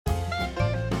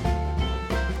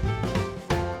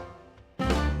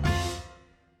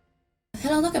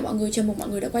Hello tất cả mọi người, chào mừng mọi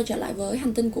người đã quay trở lại với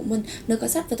hành tinh của mình, nơi có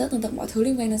sách và tất tần tật mọi thứ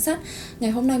liên quan đến sách.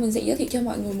 Ngày hôm nay mình sẽ giới thiệu cho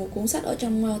mọi người một cuốn sách ở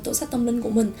trong tủ sách tâm linh của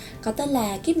mình, có tên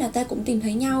là Kiếp nào ta cũng tìm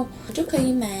thấy nhau. Trước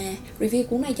khi mà review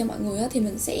cuốn này cho mọi người thì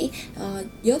mình sẽ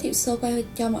giới thiệu sơ qua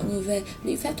cho mọi người về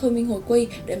liệu pháp thôi miên hồi quy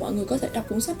để mọi người có thể đọc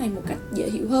cuốn sách này một cách dễ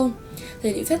hiểu hơn.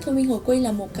 Thì liệu pháp thôi miên hồi quy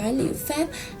là một cái liệu pháp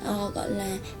gọi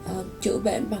là chữa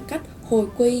bệnh bằng cách hồi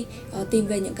quy, tìm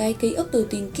về những cái ký ức từ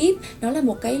tiền kiếp. Nó là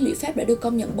một cái liệu pháp đã được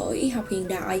công nhận bởi y học hiện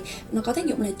đại. Nó có tác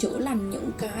dụng là chữa lành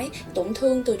những cái tổn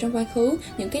thương từ trong quá khứ,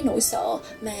 những cái nỗi sợ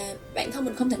mà bản thân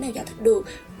mình không thể nào giải thích được,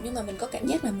 nhưng mà mình có cảm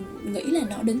giác là mình nghĩ là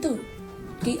nó đến từ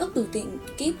ký ức từ tiền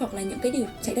kiếp hoặc là những cái điều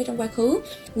xảy ra trong quá khứ.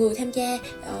 Người tham gia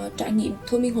trải nghiệm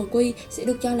thôi miên hồi quy sẽ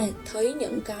được cho là thấy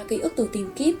những cái ký ức từ tiền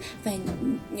kiếp và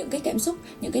những cái cảm xúc,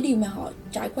 những cái điều mà họ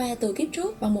trải qua từ kiếp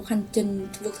trước bằng một hành trình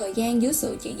vượt thời gian dưới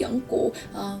sự chỉ dẫn của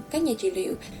các nhà trị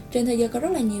liệu. Trên thế giới có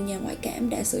rất là nhiều nhà ngoại cảm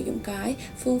đã sử dụng cái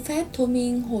phương pháp thôi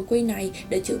miên hồi quy này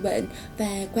để chữa bệnh,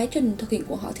 và quá trình thực hiện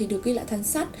của họ thì được ghi lại thành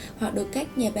sách hoặc được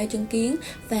các nhà báo chứng kiến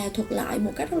và thuật lại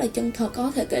một cách rất là chân thật.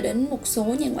 Có thể kể đến một số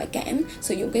nhà ngoại cảm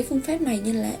sử dụng cái phương pháp này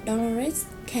như là Dolores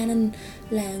Cannon,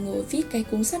 là người viết cái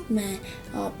cuốn sách mà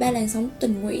Ba làn sóng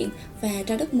tình nguyện và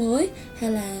Trái đất mới,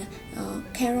 hay là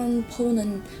Karen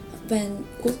Ponan, và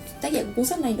tác giả của cuốn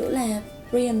sách này nữa là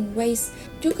Weiss.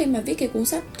 Trước khi mà viết cái cuốn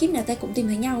sách Kiếp nào ta cũng tìm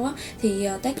thấy nhau á, thì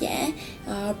tác giả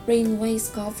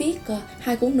Weiss có viết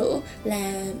hai cuốn nữa,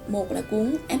 là một là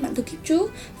cuốn Ám ảnh từ kiếp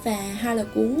trước và hai là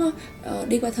cuốn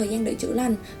Đi qua thời gian để chữa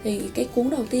lành. Thì cái cuốn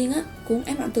đầu tiên á, cuốn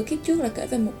Ám ảnh từ kiếp trước, là kể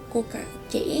về một cô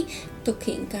trẻ thực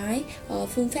hiện cái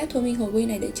phương pháp thôi miên hồi quy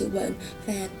này để chữa bệnh,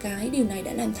 và cái điều này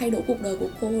đã làm thay đổi cuộc đời của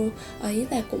cô ấy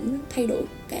và cũng thay đổi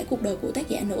cả cuộc đời của tác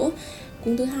giả nữa.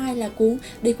 Cuốn thứ hai là cuốn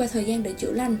Đi qua thời gian để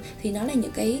chữa lành, thì nó là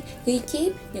những cái ghi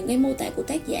chép, những cái mô tả của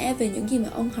tác giả về những gì mà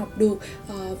ông học được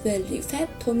về liệu pháp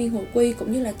thôi miên hồi quy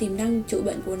cũng như là tiềm năng chữa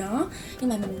bệnh của nó. Nhưng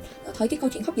mà mình thấy cái câu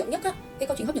chuyện hấp dẫn nhất á, cái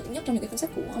câu chuyện hấp dẫn nhất trong những cái cuốn sách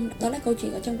của ông, đó là câu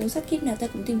chuyện ở trong cuốn sách Kiếp nào ta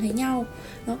cũng tìm thấy nhau.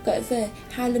 Nó kể về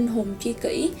hai linh hồn tri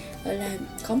kỷ là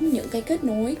có những cái kết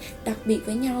nối đặc biệt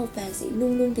với nhau và sẽ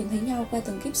luôn luôn tìm thấy nhau qua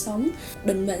từng kiếp sống.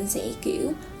 Định mệnh sẽ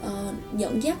kiểu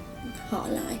dẫn dắt họ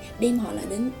lại, đem họ lại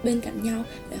đến bên cạnh nhau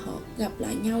để họ gặp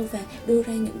lại nhau và đưa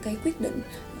ra những cái quyết định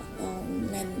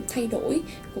làm thay đổi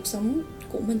cuộc sống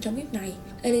của mình trong kiếp này.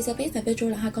 Elizabeth và Pedro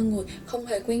là hai con người không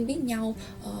hề quen biết nhau,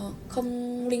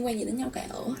 không liên quan gì đến nhau cả,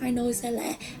 ở hai nơi xa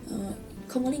lạ,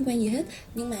 không có liên quan gì hết,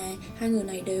 nhưng mà hai người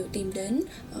này đều tìm đến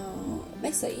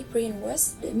bác sĩ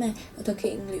Weiss để mà thực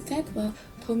hiện liệu pháp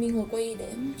thôi miên hồi quy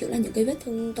để chữa lành những cái vết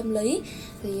thương tâm lý.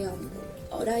 Thì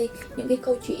ở đây những cái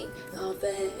câu chuyện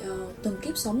về từng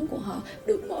kiếp sống của họ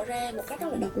được mở ra một cách rất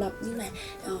là độc lập, nhưng mà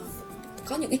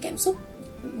có những cái cảm xúc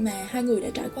mà hai người đã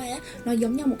trải qua nó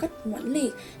giống nhau một cách mãnh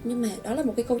liệt. Nhưng mà đó là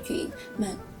một cái câu chuyện mà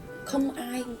không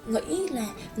ai nghĩ là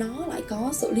nó lại có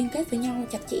sự liên kết với nhau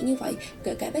chặt chẽ như vậy.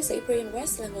 Kể cả bác sĩ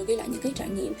Weiss là người ghi lại những cái trải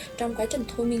nghiệm trong quá trình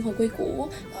thôi miên hồi quy của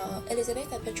Elizabeth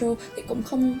và Pedro, thì cũng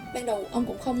không, ban đầu ông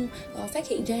cũng không phát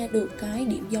hiện ra được cái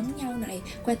điểm giống nhau này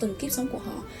qua từng kiếp sống của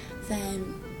họ. Và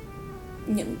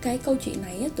những cái câu chuyện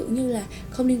này tưởng như là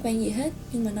không liên quan gì hết,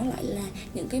 nhưng mà nó lại là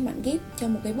những cái mảnh ghép cho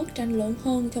một cái bức tranh lớn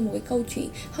hơn, cho một cái câu chuyện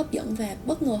hấp dẫn và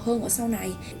bất ngờ hơn ở sau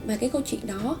này. Và cái câu chuyện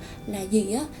đó là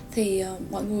gì á thì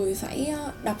mọi người phải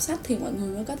đọc sách thì mọi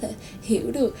người mới có thể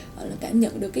hiểu được, là cảm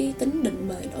nhận được cái tính định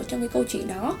mệnh ở trong cái câu chuyện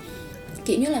đó.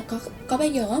 Kiểu như là có bao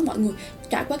giờ mọi người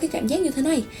trải qua cái cảm giác như thế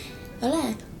này, đó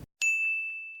là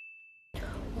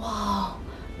wow,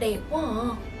 đẹp quá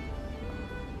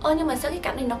à. Nhưng mà sao cái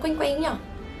cảnh này nó quen quen nhỉ?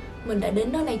 Mình đã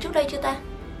đến nơi này trước đây chưa ta?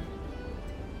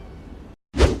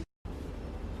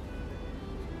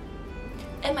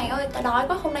 Ê mày ơi, tao đói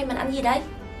quá, hôm nay mình ăn gì đây?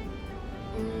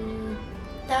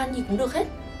 Tao ăn gì cũng được hết.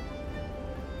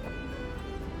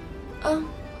 Sao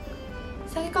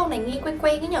cái câu này nghe quen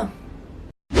quen ấy nhỉ?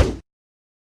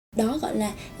 Đó gọi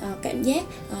là cảm giác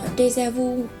déjà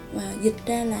vu, mà dịch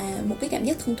ra là một cái cảm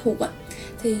giác thân thuộc á.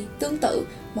 Thì tương tự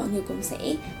mọi người cũng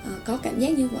sẽ có cảm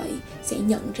giác như vậy, sẽ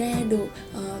nhận ra được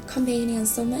companion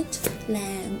soulmate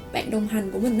là bạn đồng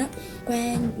hành của mình á,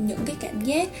 qua những cái cảm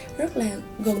giác rất là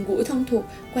gần gũi thân thuộc,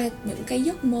 qua những cái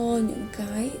giấc mơ, những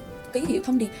cái ký hiệu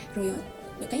thông điệp, rồi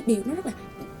những cái điều nó rất là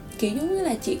kiểu giống như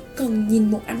là chỉ cần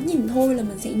nhìn một ánh nhìn thôi là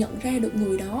mình sẽ nhận ra được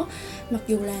người đó. Mặc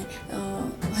dù là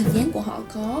hình dáng của họ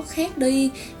có khác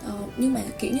đi, nhưng mà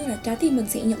kiểu như là trái tim mình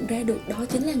sẽ nhận ra được đó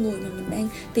chính là người mà mình đang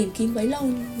tìm kiếm bấy lâu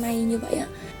nay như vậy ạ.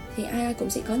 Thì ai cũng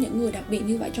sẽ có những người đặc biệt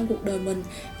như vậy trong cuộc đời mình,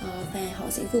 và họ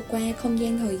sẽ vượt qua không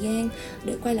gian thời gian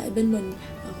để quay lại bên mình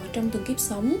trong từng kiếp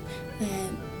sống.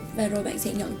 Và rồi bạn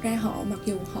sẽ nhận ra họ, mặc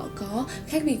dù họ có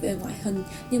khác biệt về ngoại hình,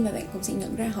 nhưng mà bạn cũng sẽ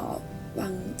nhận ra họ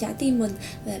bằng trái tim mình,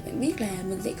 và bạn biết là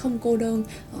mình sẽ không cô đơn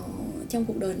trong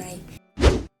cuộc đời này.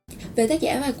 Về tác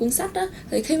giả và cuốn sách á,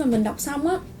 thì khi mà mình đọc xong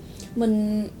á,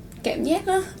 mình cảm giác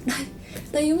á,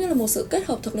 đây giống như là một sự kết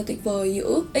hợp thật là tuyệt vời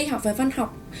giữa y học và văn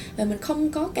học, và mình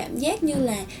không có cảm giác như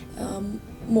là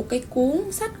một cái cuốn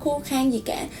sách khô khan gì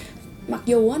cả. Mặc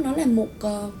dù á, nó là một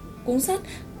cuốn sách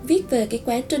viết về cái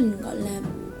quá trình gọi là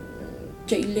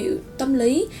trị liệu tâm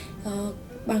lý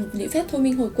bằng liệu pháp thôi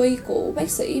miên hồi quy của bác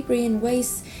sĩ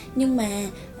Weiss, nhưng mà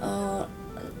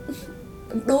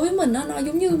đối với mình nó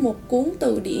giống như một cuốn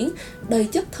từ điển đầy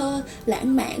chất thơ,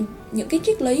 lãng mạn, những cái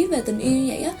triết lý về tình yêu như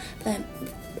vậy á. Và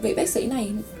vị bác sĩ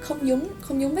này không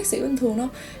giống bác sĩ bình thường đâu,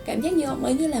 cảm giác như ông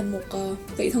ấy như là một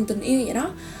vị thần tình yêu vậy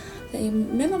đó. Thì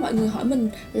nếu mà mọi người hỏi mình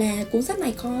là cuốn sách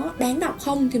này có đáng đọc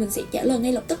không, thì mình sẽ trả lời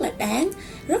ngay lập tức là đáng,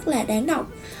 rất là đáng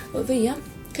đọc. Bởi vì á,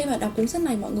 khi mà đọc cuốn sách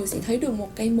này, mọi người sẽ thấy được một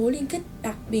cái mối liên kết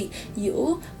đặc biệt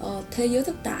giữa thế giới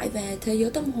thực tại và thế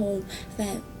giới tâm hồn,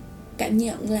 và cảm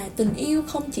nhận là tình yêu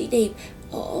không chỉ đẹp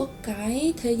ở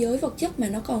cái thế giới vật chất mà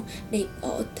nó còn đẹp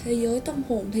ở thế giới tâm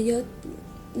hồn, thế giới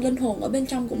linh hồn ở bên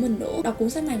trong của mình nữa. Đọc cuốn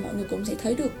sách này mọi người cũng sẽ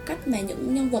thấy được cách mà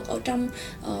những nhân vật ở trong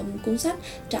cuốn sách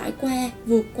trải qua,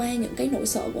 vượt qua những cái nỗi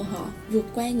sợ của họ, vượt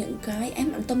qua những cái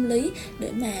ám ảnh tâm lý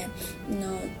để mà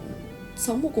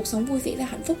sống một cuộc sống vui vẻ và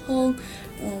hạnh phúc hơn.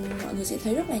 Mọi người sẽ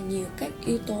thấy rất là nhiều các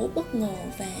yếu tố bất ngờ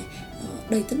và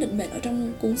đầy tính định mệnh ở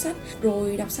trong cuốn sách.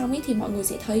 Rồi đọc xong ấy thì mọi người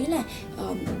sẽ thấy là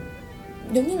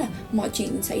giống như là mọi chuyện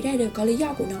xảy ra đều có lý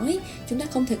do của nó ấy. Chúng ta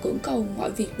không thể cưỡng cầu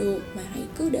mọi việc được, mà hãy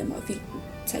cứ để mọi việc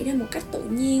xảy ra một cách tự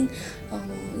nhiên,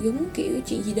 giống kiểu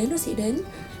chuyện gì đến nó sẽ đến.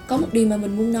 Có một điều mà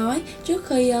mình muốn nói trước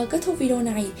khi kết thúc video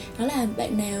này, đó là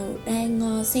bạn nào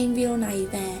đang xem video này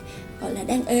và gọi là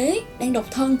đang ế, đang độc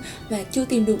thân và chưa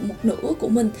tìm được một nửa của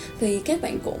mình, thì các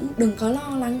bạn cũng đừng có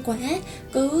lo lắng quá,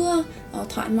 cứ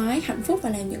thoải mái, hạnh phúc và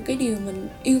làm những cái điều mình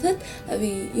yêu thích. Tại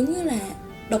vì giống như là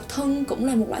độc thân cũng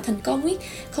là một loại thành công ấy,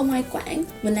 không ai quản,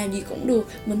 mình làm gì cũng được,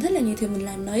 mình thích làm gì thì mình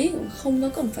làm nấy, cũng không có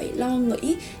cần phải lo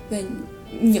nghĩ về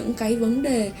những cái vấn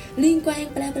đề liên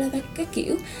quan bla bla bla các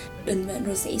kiểu. Định mệnh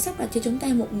rồi sẽ sắp đặt cho chúng ta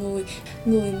một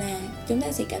người mà chúng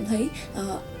ta sẽ cảm thấy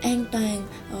an toàn,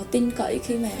 tin cậy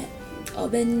khi mà ở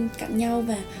bên cạnh nhau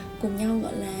và cùng nhau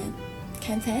gọi là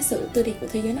khám phá sự tươi đẹp của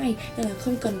thế giới này. Nên là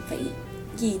không cần phải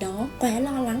gì đó quá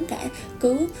lo lắng cả,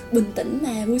 cứ bình tĩnh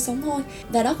mà vui sống thôi.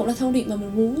 Và đó cũng là thông điệp mà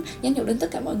mình muốn nhắn nhủ đến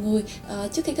tất cả mọi người.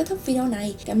 Trước khi kết thúc video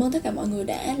này, cảm ơn tất cả mọi người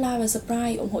đã like và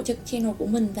subscribe ủng hộ cho channel của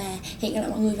mình, và hẹn gặp lại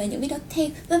mọi người vào những video tiếp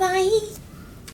theo. Bye bye.